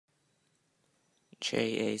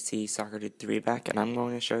JAC Soccer Dude 3 back, and I'm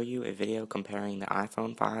going to show you a video comparing the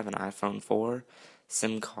iPhone 5 and iPhone 4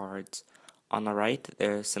 SIM cards. On the right,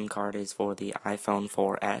 the SIM card is for the iPhone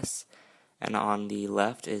 4S, and on the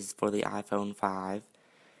left is for the iPhone 5.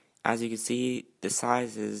 As you can see, the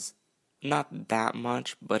size is not that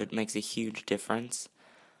much, but it makes a huge difference.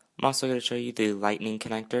 I'm also going to show you the lightning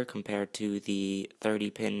connector compared to the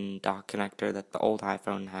 30-pin dock connector that the old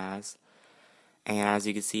iPhone has. And as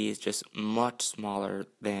you can see, it's just much smaller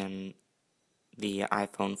than the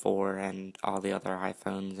iPhone 4 and all the other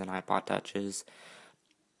iPhones and iPod Touches.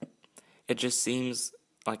 It just seems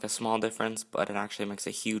like a small difference, but it actually makes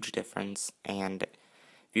a huge difference. And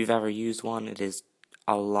if you've ever used one, it is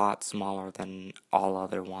a lot smaller than all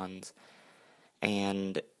other ones.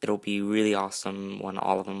 And it'll be really awesome when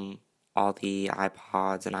all the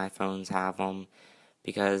iPods and iPhones have them,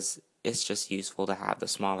 because it's just useful to have the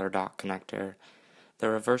smaller dock connector. The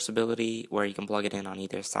reversibility, where you can plug it in on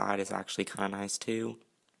either side, is actually kind of nice too.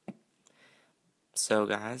 So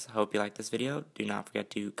guys, hope you liked this video. Do not forget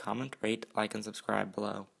to comment, rate, like, and subscribe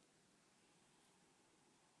below.